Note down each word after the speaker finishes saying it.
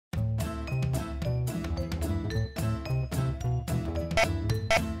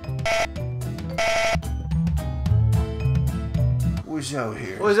What's out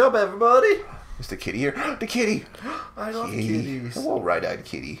here? What's up, everybody? Is the kitty here? The kitty! I love kitties. Hello, right-eyed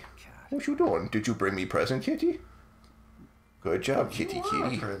kitty. What you doing? Did you bring me present, kitty? Good job, kitty.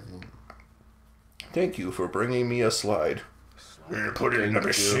 Thank you for bringing me a slide. Put it in the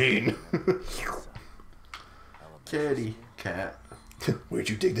machine. Kitty. Cat. Where'd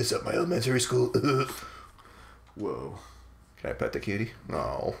you dig this up, my elementary school? Whoa. Can I pet the kitty?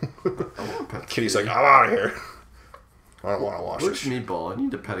 No. I want to pet the Kitty's kitty. like, I'm out of here. I don't want to wash Where's this. Meatball? I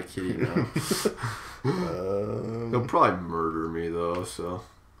need to pet a kitty now. They'll probably murder me, though, so...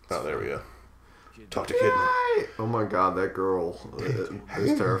 Oh, there we go. Talk to Kid. Oh my god, that girl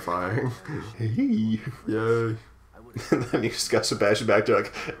is terrifying. Hey. Yay. And then you just got Sebastian back there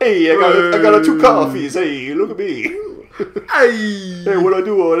like, hey, I got 2 coffees. Hey, look at me. Hey! Hey, what I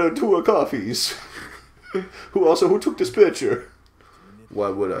do? I got 2 coffees. Who took this picture? Why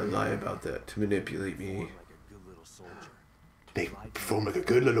would I lie about that? To manipulate me. They perform like a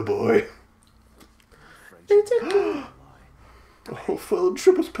good little boy. Oh, full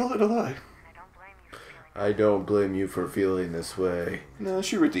triple pellet alive. I don't blame you for feeling this way. No,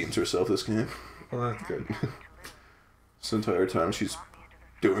 she redeems herself this game. Well, that's good. This entire time she's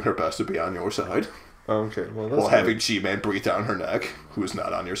doing her best to be on your side. Okay, well, that's While good. having G-Man breathe down her neck, who is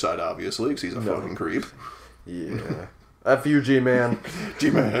not on your side, obviously, because he's a fucking creep. Yeah. F you, G-Man.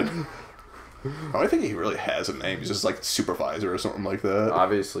 G-Man. I don't think he really has a name. He's just like supervisor or something like that.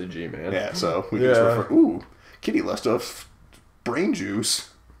 Obviously, G-Man. Yeah, so we can just refer... Ooh, kitty left off brain juice.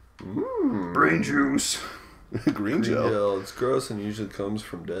 Brain juice. Green gel. It's gross and usually comes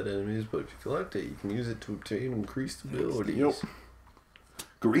from dead enemies, but if you collect it, you can use it to obtain increased abilities. Yep.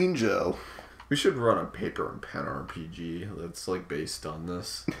 Green gel. We should run a paper and pen RPG that's like based on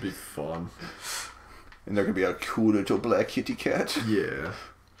this. It'd be fun. And there could be a cool little black kitty cat. Yeah.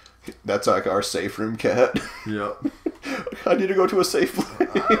 That's like our safe room cat. Yep. I need to go to a safe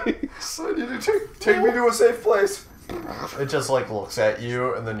place. I need to take me to a safe place. It just like looks at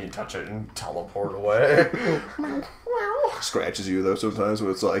you and then you touch it and teleport away. Scratches you though sometimes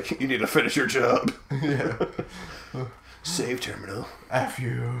when it's like, you need to finish your job. Yeah. Save terminal. F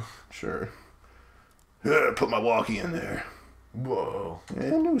you. Sure. Put my walkie in there. Whoa.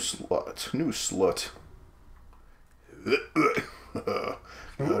 And new slut. New slut.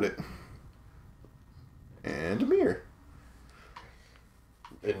 Got it. And a mirror.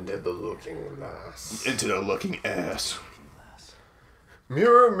 Into the looking glass. Into the looking ass.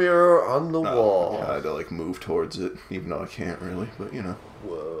 Mirror, mirror on the wall. I had to like move towards it, even though I can't really, but you know.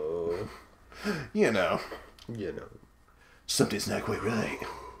 Whoa. You know. You know. Something's not quite right.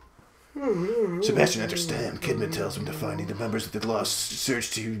 Sebastian enters STEM. Kidman tells him to finding the members of the lost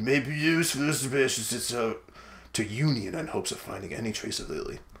search team may be used for the Sebastian to Union in hopes of finding any trace of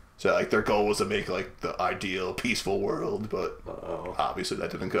Lily. So like their goal was to make like the ideal peaceful world, but obviously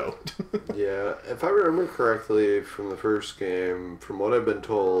that didn't go. Yeah, if I remember correctly from the first game, from what I've been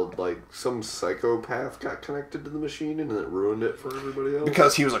told, like some psychopath got connected to the machine and it ruined it for everybody else.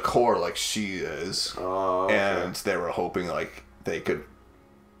 Because he was a core like she is. Oh, okay. And they were hoping like they could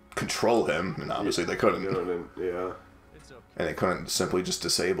control him, and obviously they couldn't. Yeah. And they couldn't simply just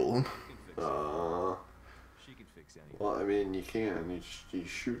disable him. Well, I mean, you can. You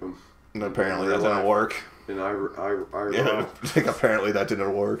shoot him. And apparently that didn't work. And I Yeah, like apparently that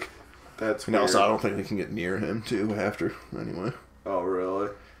didn't work. That's and weird. also I don't think they can get near him too after. Anyway. Oh, really?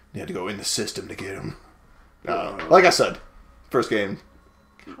 You had to go in the system to get him. Like I said, first game.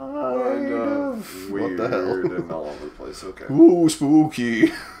 Kind of weird. What the hell? And all over the place. Okay. Ooh,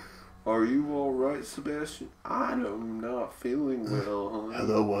 spooky. Are you alright, Sebastian? I'm not feeling well, honey.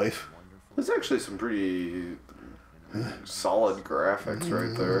 Hello, wife. There's actually some pretty solid graphics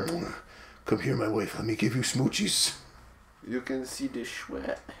right there. Come here, my wife. Let me give you smoochies. You can see the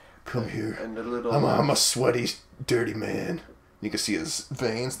sweat. Come here. And the little... I'm a sweaty, dirty man. You can see his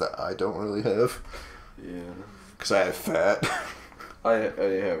veins that I don't really have. Yeah. Because I have fat. I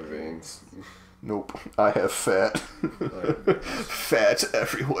have veins. Nope. I have fat. Fat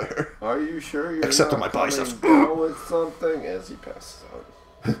everywhere. Are you sure you're Except not on my biceps. down with something? As he passes out.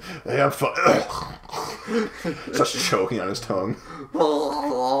 Hey, I'm fine. Starts choking on his tongue.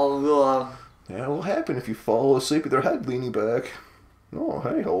 Yeah, what'll happen if you fall asleep with your head leaning back? Oh,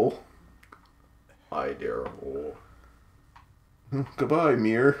 hey, hole. Hi, dear hole. Goodbye,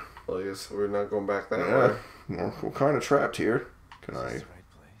 mirror. Well, I guess we're not going back that Yeah, way. we're kind of trapped here. Can I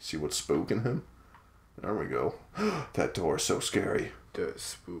see what's spooking him? There we go. That door is so scary. The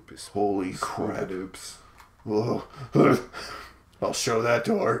spoop is... Holy crap. Oops. Whoa. I'll show that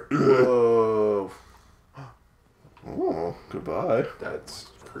door. Whoa. Oh, goodbye. That's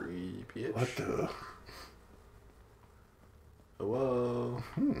creepy. What the? Hello.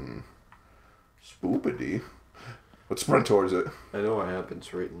 Spoopity. Let's sprint towards it. I know what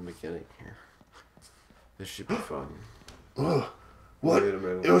happens right in the beginning here. This should be fun. Ugh. What? Wait a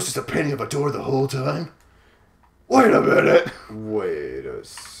minute. It was just a painting of a door the whole time? Wait a minute! Wait a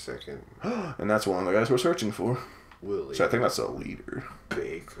second. And that's one of the guys we're searching for. Willie So I think that's the leader.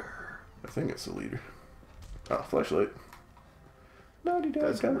 Baker. I think it's the leader. Oh, flashlight.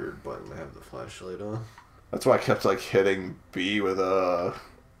 That's a weird button to have the flashlight on. That's why I kept like hitting B with a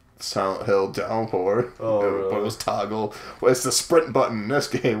Silent Hill downpour. Oh, really? But it was toggle. Well, it's the sprint button in this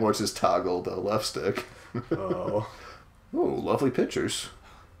game, which is toggle the left stick. Oh. Oh, lovely pictures.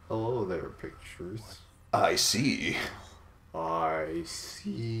 Hello there, pictures. I see. I see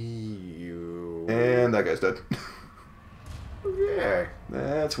you. And that guy's dead. Yeah.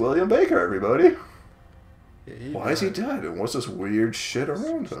 That's William Baker, everybody. Yeah, Why is he dead? And what's this weird shit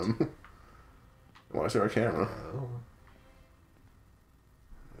around him? Why is there a camera?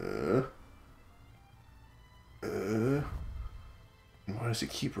 Why does he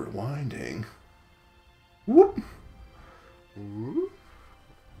keep rewinding? Whoop! Whoop.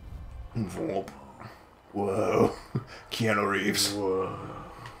 Whoop. Whoa. Keanu Reeves. Whoa.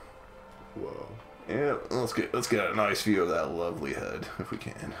 Whoa. Yeah, let's get a nice view of that lovely head, if we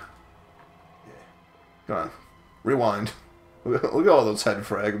can. Come on. Rewind. Look at all those head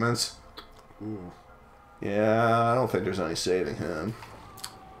fragments. Ooh. Yeah, I don't think there's any saving him.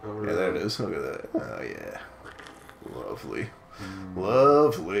 Oh, Yeah, there it is. Look at that. Oh, yeah. Lovely.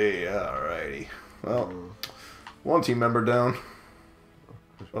 Lovely. Alrighty. Well, one team member down.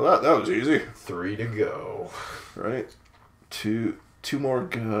 Well, that was easy. 3 to go. Right? Two more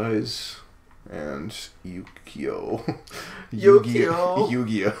guys. And Yu-Gi-Oh! Yu-Gi-Oh!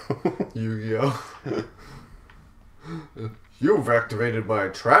 Yu-Gi-Oh! Yu-Gi-Oh! You've activated my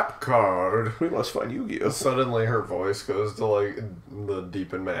trap card. We must find Yu-Gi-Oh! Suddenly her voice goes to like the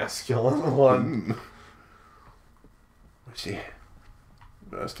deep and masculine one. Let's see.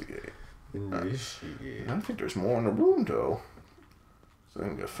 Investigate. Initiate. I think there's more in the room, though. So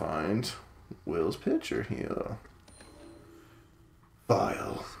I'm gonna find Will's picture here.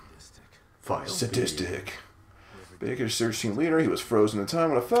 File. Sadistic. Baker's search team leader. He was frozen in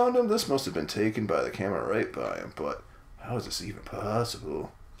time when I found him. This must have been taken by the camera right by him, but how is this even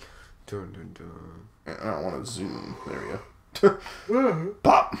possible? Dun, dun, dun. I don't want to zoom. There we go.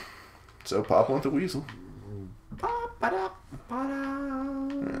 Pop! So Pop went the weasel. Yeah, that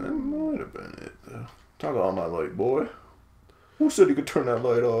might have been it, though. Toggle on my light, boy. Who said you could turn that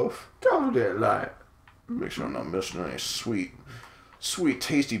light off? Toggle that light. Make sure I'm not missing any sweet,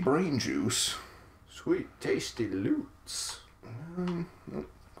 tasty brain juice. Sweet, tasty loots. Nope,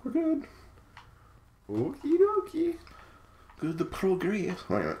 we're good. Okie dokie. Good to progress.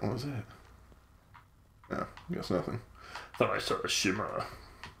 Wait a minute, what was that? No, guess nothing. Thought I saw a shimmer.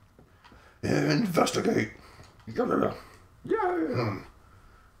 Investigate. Yeah.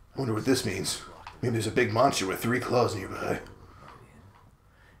 I wonder what this means. Maybe there's a big monster with 3 claws nearby.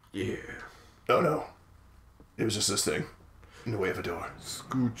 Yeah. Oh no. It was just this thing. In the way of a door.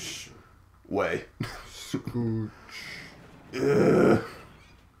 Scooch. Way. Scooch. Just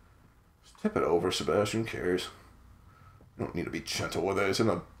tip it over, Sebastian. Who cares? You don't need to be gentle with it. It's in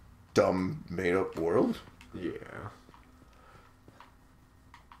a dumb, made-up world. Yeah.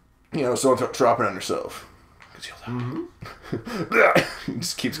 You know, so don't drop it on yourself. Because you'll die. He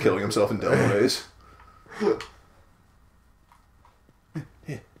just keeps killing himself in dumb ways.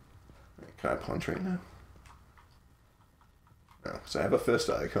 Can I punch right now? No, because I have a fist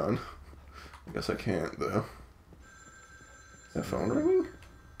icon. I guess I can't, though. Is that phone ringing?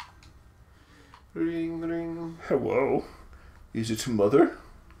 Ring, ring. Hello? Is it mother?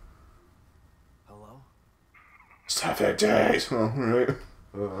 Hello? Seven days! Oh, right.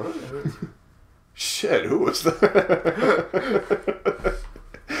 Shit, who was that?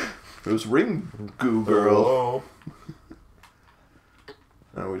 It was Ring Goo Girl. Oh.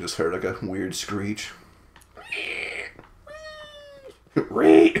 Oh, we just heard like a weird screech.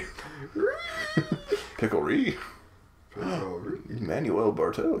 Ree! Pickle Ree. Manuel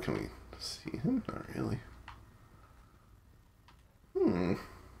Bartel. Can we see him? Not really. I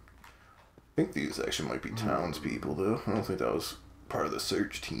think these actually might be townspeople, though. I don't think that was part of the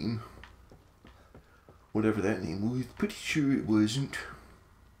search team. Whatever that name was. Pretty sure it wasn't.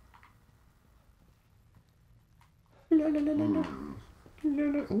 La la la la la. La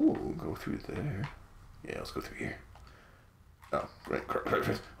la. Ooh, go through there. Yeah, let's go through here. Oh, right.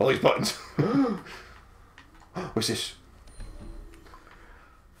 All these buttons. What's this?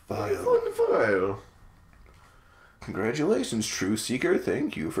 File. File. Congratulations, Truth Seeker.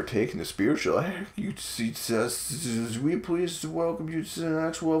 Thank you for taking the spiritual act. We pleased to welcome you to the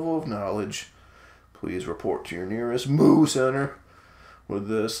next level of knowledge. Please report to your nearest Moo Center with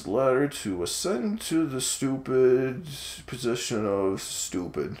this letter to ascend to the stupid position of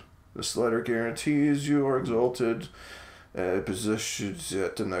stupid. This letter guarantees you are exalted positions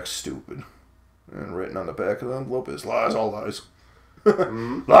at the next stupid. And written on the back of the envelope is lies, all lies.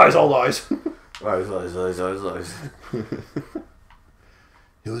 Lies, all lies. Lies, lies, lies, lies, lies.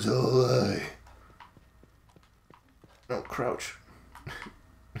 It was all a lie. No, crouch.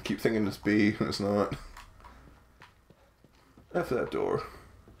 I keep thinking it's B, and it's not. After that door.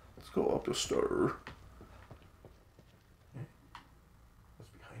 Let's go up the stair. What's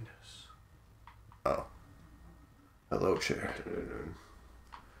behind us? Oh. Hello, chair.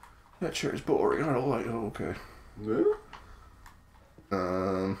 That chair is boring. I don't like it. Oh, okay. Yeah?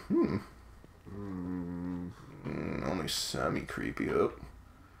 Only semi-creepy up.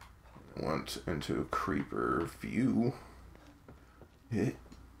 Went into creeper view. Hit.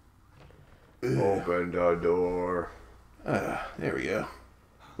 Open the door. There we go.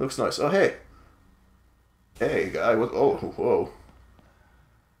 Looks nice. Oh, hey. Hey, guy. What? Oh, whoa.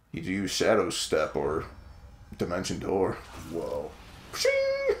 You do use shadow step or dimension door. Whoa.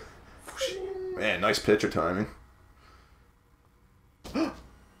 Man, nice picture timing.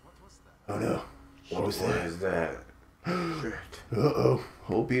 Oh no. What was that? Is that? Uh-oh.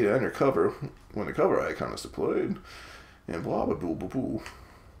 Hold B to enter cover when the cover icon is displayed. And blah blah blah blah blah.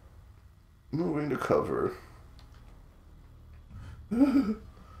 Moving to cover.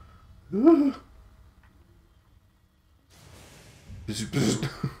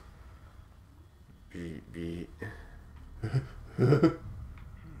 Beat.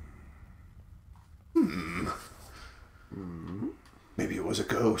 Maybe it was a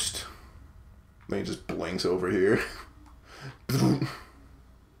ghost. Maybe it just blinks over here.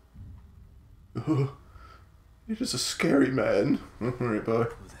 You're just a scary man. Alright, bye.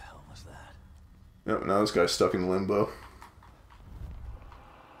 Who the hell was that? Yep, now this guy's stuck in limbo.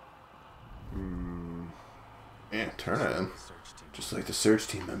 Yeah, turn at him. Just like the search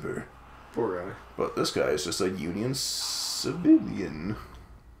team member. Poor guy. But this guy is just a Union civilian.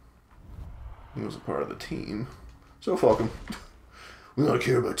 He was a part of the team. So fuck him. We don't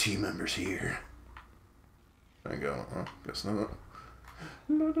care about team members here. I go, oh, guess not.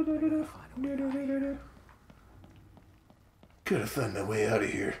 Gotta find my way out of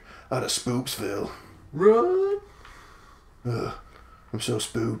here. Out of Spoopsville. Run! Ugh, I'm so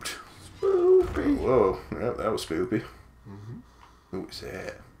spooked. Spoopy. Whoa, yeah, that was spoopy. Who was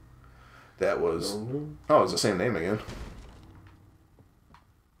that? That was... Oh, it's the same name again.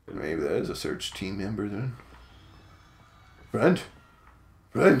 Maybe that is a search team member then. Friend?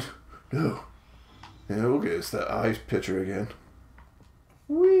 Friend? No. Yeah, okay, it's that eye picture again.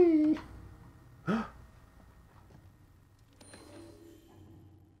 Whee!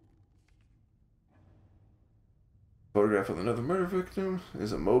 Photograph of another murder victim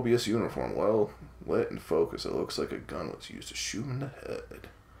is a Mobius uniform. Well lit and focused. It looks like a gun was used to shoot in the head.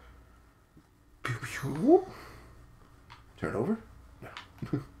 Pew, pew. Turn over? No.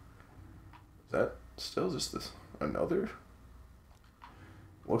 Is that still just this? Another?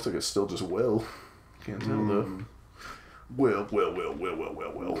 Looks like it's still just Will. Can't tell though. Will.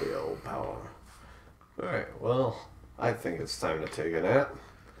 Willpower. Alright, well, I think it's time to take a nap.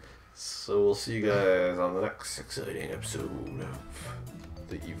 So we'll see you guys on the next exciting episode of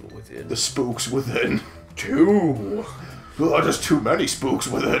The Evil Within. The spooks within. 2! Oh, just too many spooks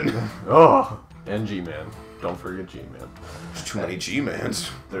within. Oh! And G-Man. Don't forget G-Man. There's too many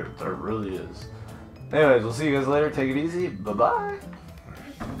G-Mans. There really is. Anyways, we'll see you guys later. Take it easy. Bye-bye. Where did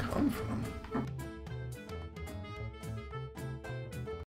it come from?